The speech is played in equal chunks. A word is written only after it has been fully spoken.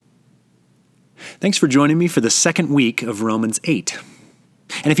Thanks for joining me for the second week of Romans 8.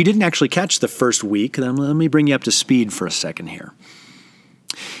 And if you didn't actually catch the first week, then let me bring you up to speed for a second here.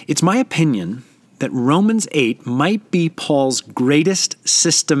 It's my opinion that Romans 8 might be Paul's greatest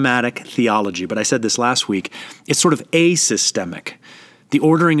systematic theology, but I said this last week, it's sort of asystemic. The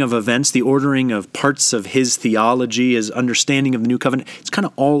ordering of events, the ordering of parts of his theology, his understanding of the new covenant, it's kind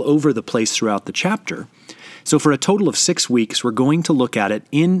of all over the place throughout the chapter. So for a total of 6 weeks, we're going to look at it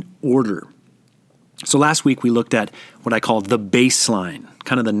in order. So last week we looked at what I call the baseline,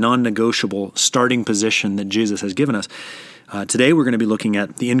 kind of the non-negotiable starting position that Jesus has given us. Today we're going to be looking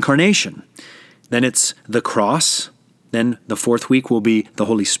at the Incarnation. Then it's the cross. Then the fourth week will be the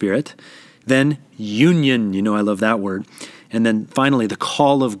Holy Spirit. Then union, I love that word. And then finally the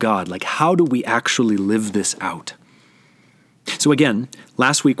call of God, like how do we actually live this out? So again,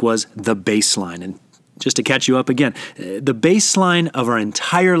 last week was the baseline. And just to catch you up again, the baseline of our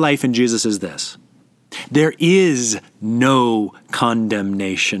entire life in Jesus is this. There is no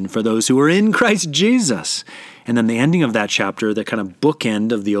condemnation for those who are in Christ Jesus. And then the ending of that chapter, the kind of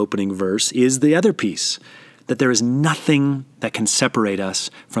bookend of the opening verse, is the other piece, that there is nothing that can separate us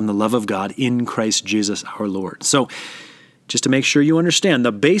from the love of God in Christ Jesus our Lord. So just to make sure you understand,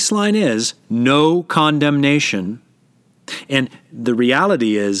 the baseline is no condemnation. And the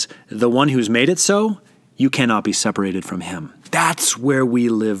reality is the one who's made it so, you cannot be separated from him. That's where we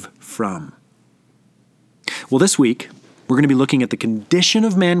live from. Well, this week, we're going to be looking at the condition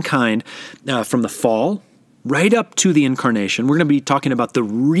of mankind from the fall right up to the Incarnation. We're going to be talking about the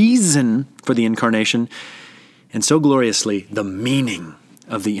reason for the Incarnation and so gloriously, the meaning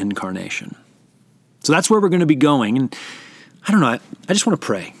of the Incarnation. So that's where we're going to be going. And I don't know, I just want to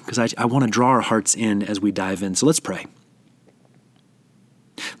pray because I want to draw our hearts in as we dive in. So let's pray.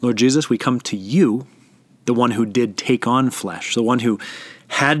 Lord Jesus, we come to you, the one who did take on flesh, the one who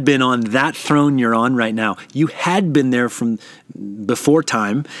had been on that throne you're on right now. You had been there from before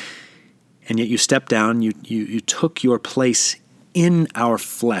time, and yet you stepped down. You took your place in our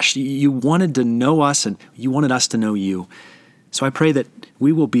flesh. You wanted to know us, and you wanted us to know you. So I pray that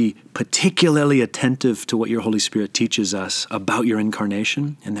we will be particularly attentive to what your Holy Spirit teaches us about your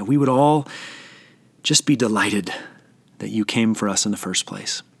incarnation, and that we would all just be delighted that you came for us in the first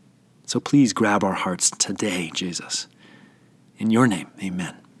place. So please grab our hearts today, Jesus. In your name,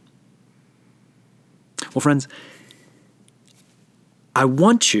 amen. Well, friends, I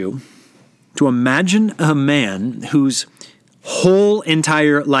want you to imagine a man whose whole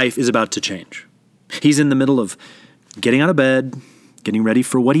entire life is about to change. He's in the middle of getting out of bed, getting ready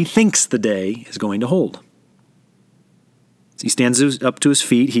for what he thinks the day is going to hold. So he stands up to his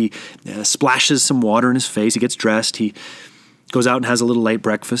feet, he splashes some water in his face, he gets dressed, he goes out and has a little late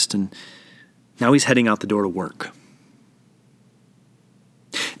breakfast, and now he's heading out the door to work.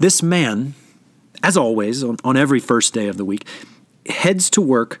 This man, as always, on every first day of the week, heads to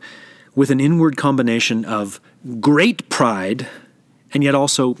work with an inward combination of great pride and yet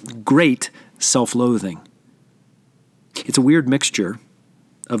also great self-loathing. It's a weird mixture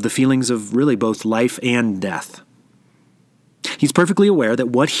of the feelings of really both life and death. He's perfectly aware that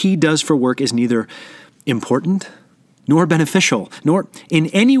what he does for work is neither important nor beneficial, nor in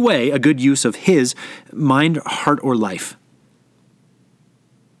any way a good use of his mind, heart, or life.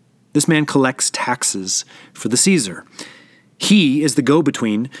 This man collects taxes for the Caesar. He is the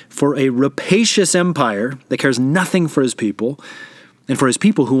go-between for a rapacious empire that cares nothing for his people, and for his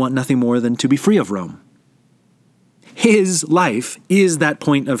people who want nothing more than to be free of Rome. His life is that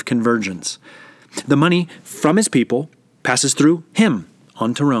point of convergence. The money from his people passes through him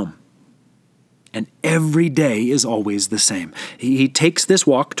onto Rome. And every day is always the same. He takes this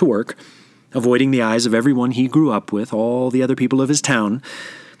walk to work, avoiding the eyes of everyone he grew up with, all the other people of his town,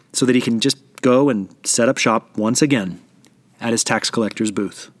 so that he can just go and set up shop once again at his tax collector's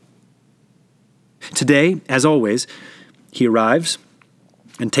booth. Today, as always, he arrives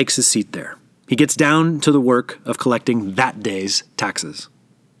and takes his seat there. He gets down to the work of collecting that day's taxes.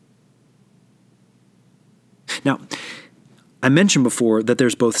 Now, I mentioned before that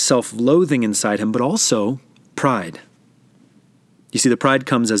there's both self-loathing inside him, but also pride. You see, the pride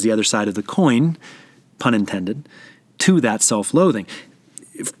comes as the other side of the coin, pun intended, to that self-loathing.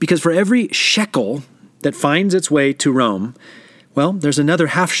 Because for every shekel that finds its way to Rome, well, there's another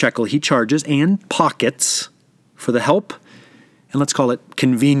half shekel he charges and pockets for the help, and let's call it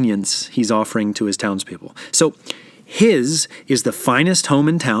convenience, he's offering to his townspeople. So his is the finest home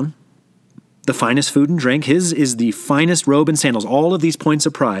in town, the finest food and drink. His is the finest robe and sandals, all of these points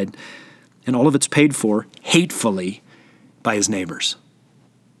of pride, and all of it's paid for hatefully by his neighbors.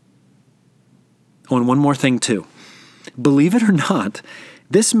 Oh, and one more thing too. Believe it or not,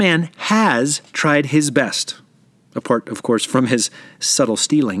 This man has tried his best, apart, of course, from his subtle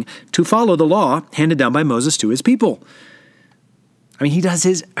stealing, to follow the law handed down by Moses to his people. I mean, he does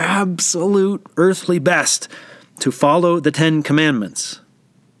his absolute earthly best to follow the 10 Commandments,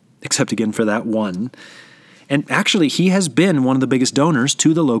 except again for that one. And actually, he has been one of the biggest donors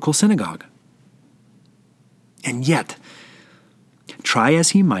to the local synagogue. And yet, try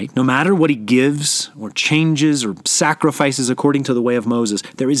as he might, no matter what he gives or changes or sacrifices according to the way of Moses,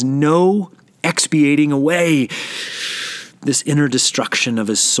 there is no expiating away this inner destruction of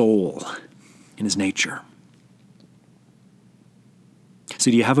his soul in his nature.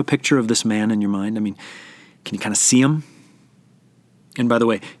 So do you have a picture of this man in your mind? I mean, can you kind of see him? And by the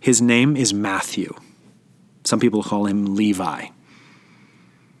way, his name is Matthew. Some people call him Levi.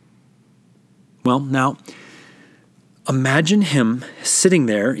 Well, now, imagine him sitting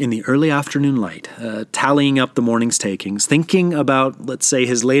there in the early afternoon light, tallying up the morning's takings, thinking about, let's say,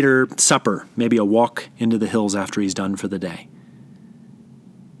 his later supper, maybe a walk into the hills after he's done for the day.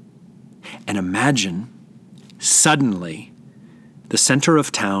 And imagine, suddenly, the center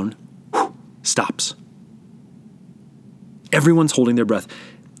of town stops. Everyone's holding their breath,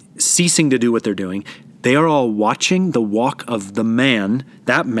 ceasing to do what they're doing. They are all watching the walk of the man,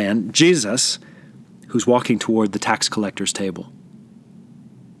 that man, Jesus, who's walking toward the tax collector's table.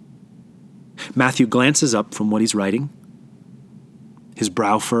 Matthew glances up from what he's writing. His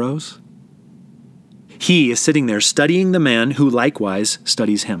brow furrows. He is sitting there studying the man who likewise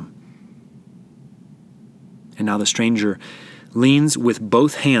studies him. And now the stranger leans with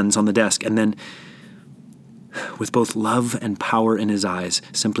both hands on the desk and then, with both love and power in his eyes,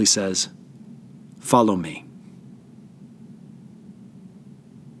 simply says, "Follow me."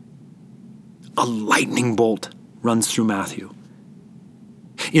 A lightning bolt runs through Matthew.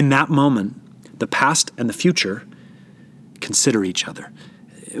 In that moment, the past and the future consider each other.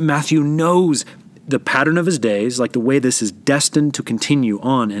 Matthew knows the pattern of his days, like the way this is destined to continue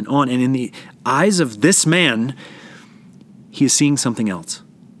on. And in the eyes of this man, he is seeing something else.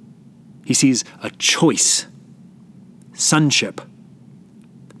 He sees a choice, sonship,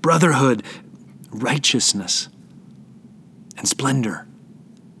 brotherhood, righteousness, and splendor.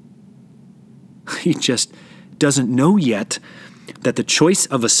 He just doesn't know yet that the choice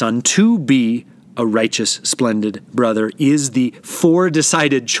of a son to be a righteous, splendid brother is the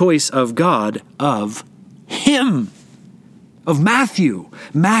foredecided choice of God of him, of Matthew.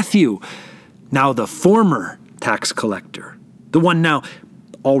 Matthew, now the former tax collector, the one now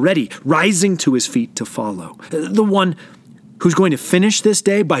already rising to his feet to follow, the one who's going to finish this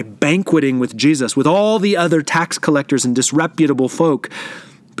day by banqueting with Jesus, with all the other tax collectors and disreputable folk,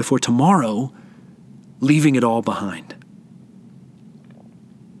 before tomorrow leaving it all behind.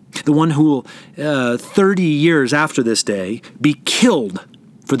 The one who will, 30 years after this day, be killed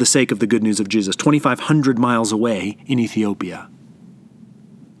for the sake of the good news of Jesus, 2,500 miles away in Ethiopia.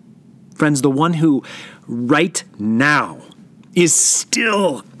 Friends, the one who right now is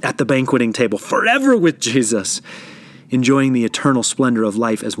still at the banqueting table, forever with Jesus, enjoying the eternal splendor of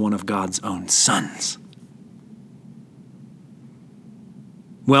life as one of God's own sons.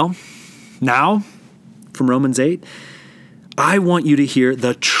 Well, now, from Romans 8, I want you to hear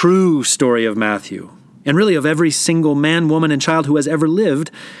the true story of Matthew, and really of every single man, woman, and child who has ever lived.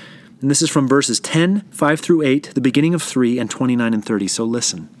 And this is from verses 10, 5 through 8, the beginning of 3, and 29 and 30. So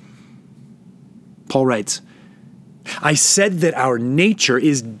listen. Paul writes, "I said that our nature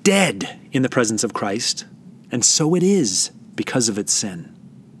is dead in the presence of Christ, and so it is because of its sin.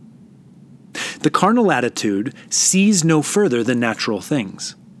 The carnal attitude sees no further than natural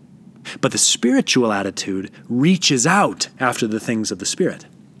things, but the spiritual attitude reaches out after the things of the Spirit.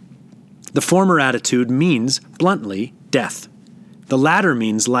 The former attitude means, bluntly, death. The latter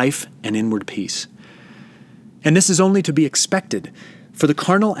means life and inward peace. And this is only to be expected, for the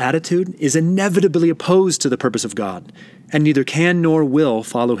carnal attitude is inevitably opposed to the purpose of God, and neither can nor will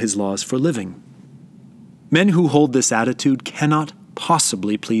follow his laws for living. Men who hold this attitude cannot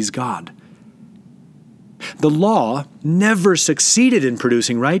possibly please God. The law never succeeded in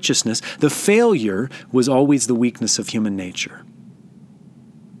producing righteousness. The failure was always the weakness of human nature."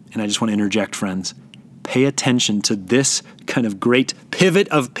 And I just want to interject, friends. Pay attention to this kind of great pivot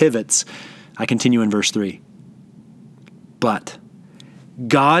of pivots. I continue in verse 3. "But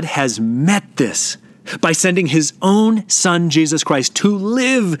God has met this by sending his own Son, Jesus Christ, to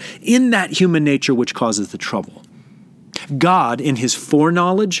live in that human nature which causes the trouble. God, in his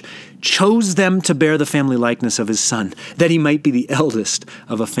foreknowledge, chose them to bear the family likeness of his Son, that he might be the eldest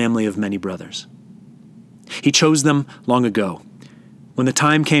of a family of many brothers. He chose them long ago. When the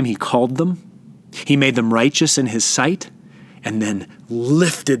time came, he called them. He made them righteous in his sight, and then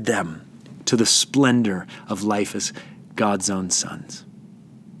lifted them to the splendor of life as God's own sons.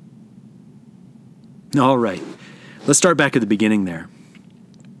 All right, let's start back at the beginning there.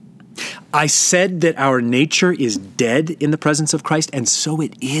 I said that our nature is dead in the presence of Christ, and so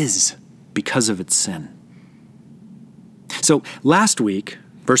it is because of its sin. So last week,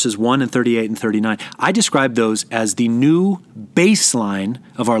 verses 1 and 38 and 39, I described those as the new baseline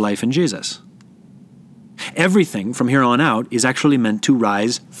of our life in Jesus. Everything from here on out is actually meant to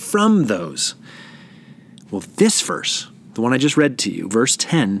rise from those. Well, this verse, the one I just read to you, verse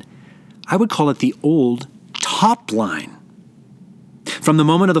 10, I would call it the old top line. From the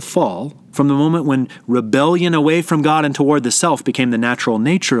moment of the fall, from the moment when rebellion away from God and toward the self became the natural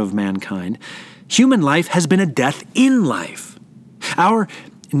nature of mankind, human life has been a death in life. Our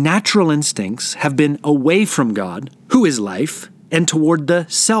natural instincts have been away from God, who is life, and toward the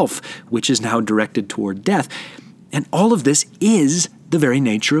self, which is now directed toward death. And all of this is the very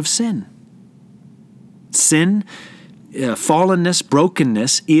nature of sin. Sin, fallenness,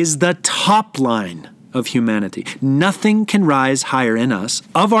 brokenness is the top line of humanity. Nothing can rise higher in us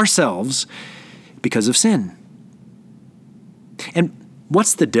of ourselves because of sin. And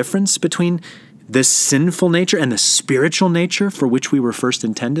what's the difference between this sinful nature and the spiritual nature for which we were first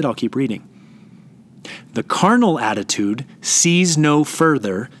intended? I'll keep reading. The carnal attitude sees no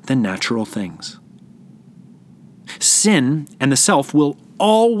further than natural things. Sin and the self will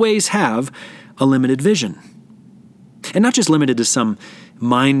always have a limited vision. And not just limited to some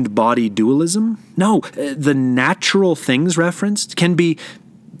mind-body dualism. No, the natural things referenced can be,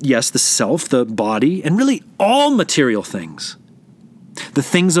 yes, the self, the body, and really all material things. The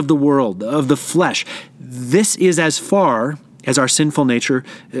things of the world, of the flesh. This is as far as our sinful nature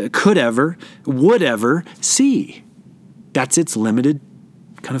could ever, would ever see. That's its limited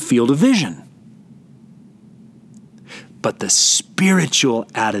kind of field of vision. But the spiritual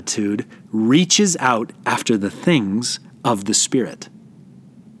attitude reaches out after the things of the Spirit.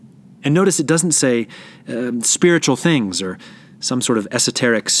 And notice it doesn't say spiritual things or some sort of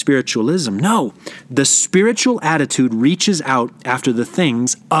esoteric spiritualism. No, the spiritual attitude reaches out after the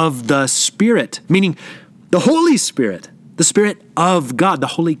things of the Spirit, meaning the Holy Spirit, the Spirit of God, the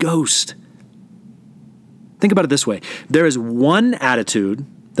Holy Ghost. Think about it this way. There is one attitude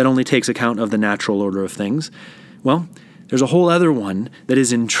that only takes account of the natural order of things. Well, there's a whole other one that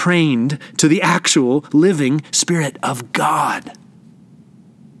is entrained to the actual living Spirit of God.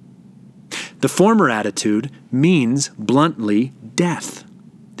 The former attitude means bluntly death.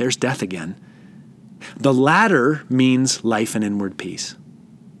 There's death again. The latter means life and inward peace.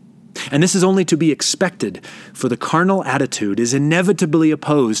 And this is only to be expected, for the carnal attitude is inevitably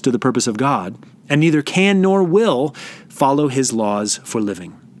opposed to the purpose of God, and neither can nor will follow his laws for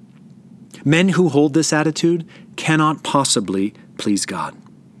living. Men who hold this attitude cannot possibly please God.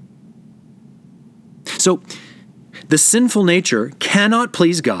 So, the sinful nature cannot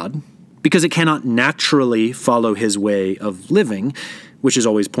please God because it cannot naturally follow his way of living, which is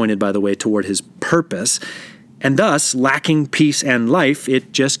always pointed, by the way, toward his purpose. And thus, lacking peace and life,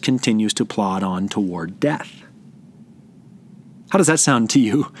 it just continues to plod on toward death. How does that sound to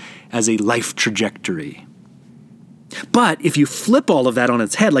you as a life trajectory? But if you flip all of that on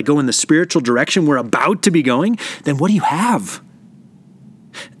its head, like go in the spiritual direction we're about to be going, then what do you have?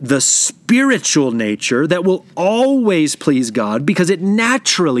 The spiritual nature that will always please God because it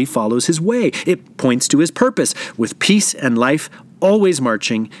naturally follows his way. It points to his purpose, with peace and life always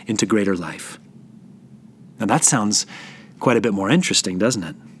marching into greater life. Now that sounds quite a bit more interesting, doesn't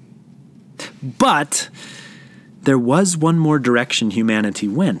it? But there was one more direction humanity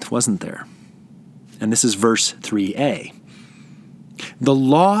went, wasn't there? And this is verse 3a. The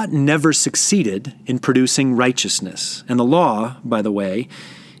law never succeeded in producing righteousness. And the law, by the way,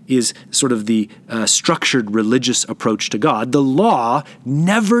 is sort of the structured religious approach to God. The law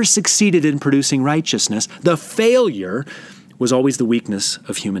never succeeded in producing righteousness. The failure was always the weakness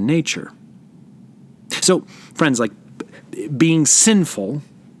of human nature. So, friends, like being sinful,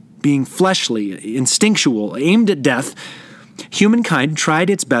 being fleshly, instinctual, aimed at death, humankind tried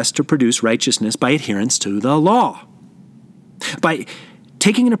its best to produce righteousness by adherence to the law. By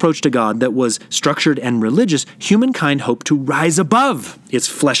taking an approach to God that was structured and religious, humankind hoped to rise above its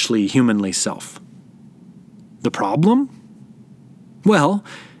fleshly, humanly self. The problem? Well,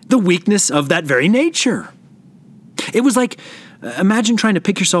 the weakness of that very nature. It was like, imagine trying to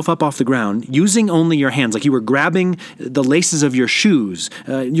pick yourself up off the ground using only your hands, like you were grabbing the laces of your shoes,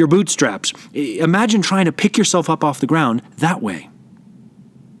 your bootstraps. Imagine trying to pick yourself up off the ground that way.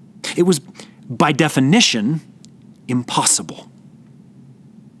 It was, by definition, impossible.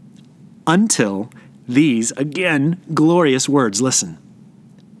 Until these, again, glorious words. Listen.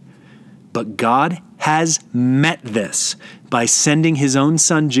 But God has met this by sending his own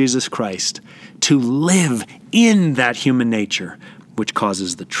Son, Jesus Christ, to live in that human nature, which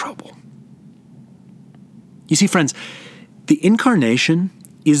causes the trouble. You see, friends, the incarnation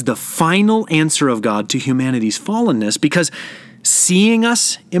is the final answer of God to humanity's fallenness, because seeing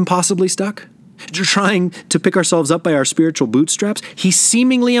us impossibly stuck, trying to pick ourselves up by our spiritual bootstraps, he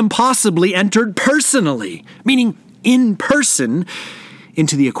seemingly impossibly entered personally, meaning in person,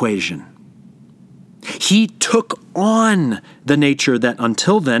 into the equation. He took on the nature that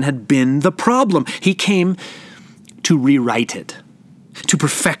until then had been the problem. He came to rewrite it, to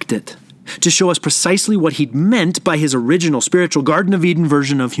perfect it, to show us precisely what he'd meant by his original spiritual Garden of Eden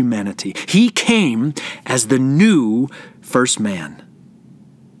version of humanity. He came as the new first man.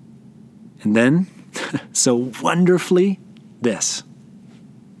 And then, so wonderfully, this.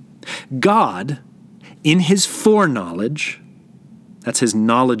 God, in his foreknowledge, that's his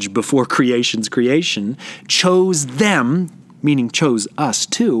knowledge before creation's creation, chose them, meaning chose us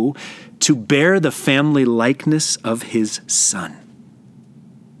too, to bear the family likeness of his Son.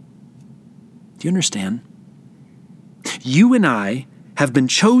 Do you understand? You and I have been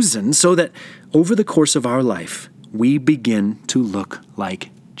chosen so that over the course of our life, we begin to look like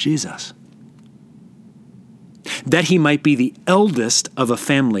Jesus. That he might be the eldest of a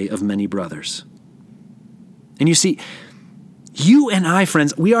family of many brothers. And you see, you and I,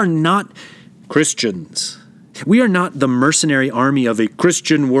 friends, we are not Christians. We are not the mercenary army of a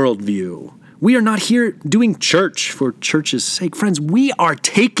Christian worldview. We are not here doing church for church's sake. Friends, we are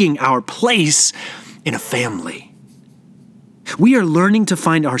taking our place in a family. We are learning to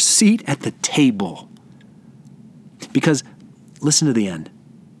find our seat at the table. Because, listen to the end.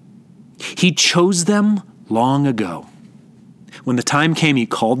 He chose them long ago. When the time came, he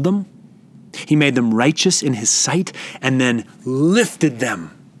called them. He made them righteous in his sight and then lifted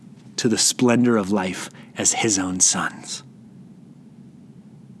them to the splendor of life as his own sons.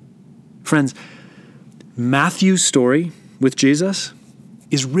 Friends, Matthew's story with Jesus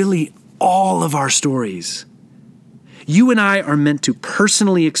is really all of our stories. You and I are meant to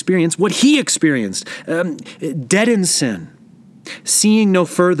personally experience what he experienced, dead in sin, seeing no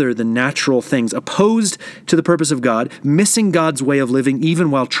further than natural things, opposed to the purpose of God, missing God's way of living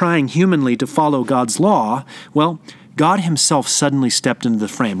even while trying humanly to follow God's law. Well, God himself suddenly stepped into the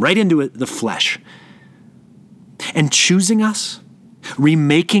frame, right into the flesh, and choosing us,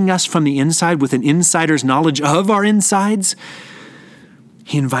 remaking us from the inside with an insider's knowledge of our insides,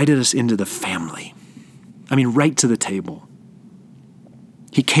 he invited us into the family. Right to the table.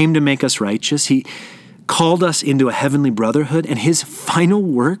 He came to make us righteous. He called us into a heavenly brotherhood, and his final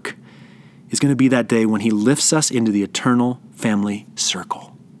work is going to be that day when he lifts us into the eternal family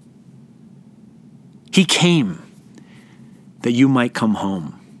circle. He came that you might come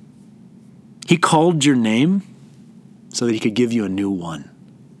home. He called your name so that he could give you a new one.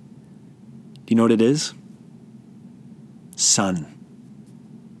 Do you know what it is? Son.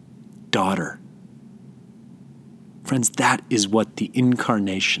 Daughter. Friends, that is what the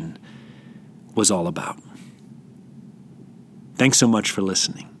incarnation was all about. Thanks so much for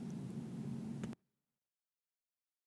listening.